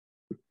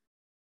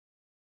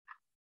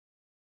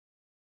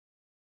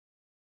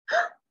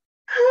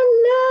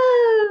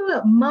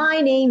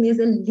my name is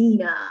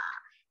Aleena,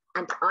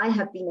 and I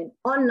have been an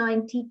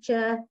online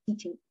teacher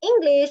teaching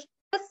English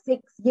for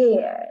 6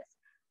 years.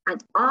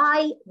 And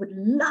I would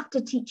love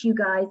to teach you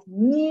guys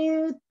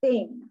new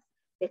things.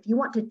 If you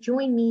want to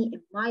join me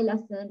in my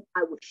lesson,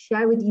 I will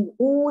share with you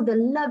all the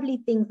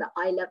lovely things that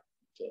I love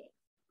teaching.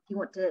 If you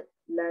want to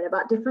learn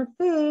about different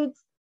foods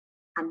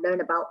and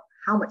learn about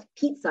how much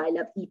pizza I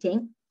love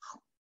eating,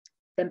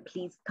 then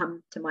please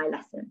come to my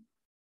lesson.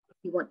 If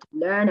you want to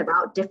learn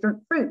about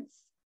different fruits,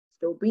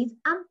 strawberries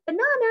and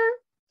banana,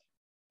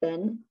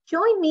 then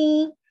join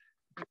me.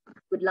 And if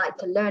you would like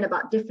to learn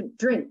about different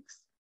drinks,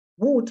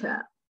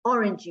 water,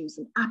 orange juice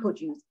and apple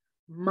juice,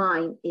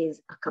 mine is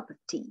a cup of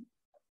tea.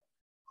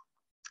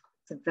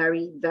 It's a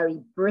very,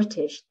 very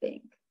British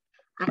thing.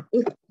 And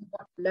if you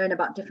want to learn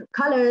about different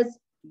colors,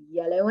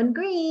 yellow and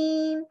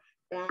green,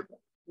 then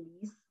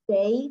please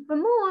stay for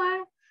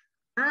more.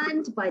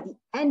 And by the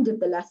end of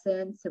the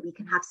lesson, so we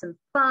can have some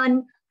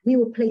fun, we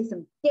will play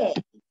some games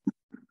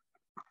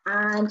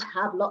and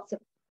have lots of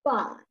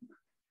fun.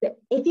 So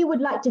if you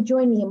would like to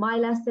join me in my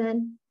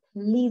lesson,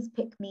 please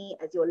pick me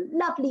as your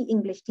lovely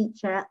English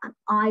teacher, and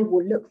I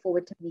will look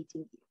forward to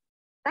meeting you.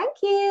 Thank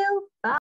you. Bye.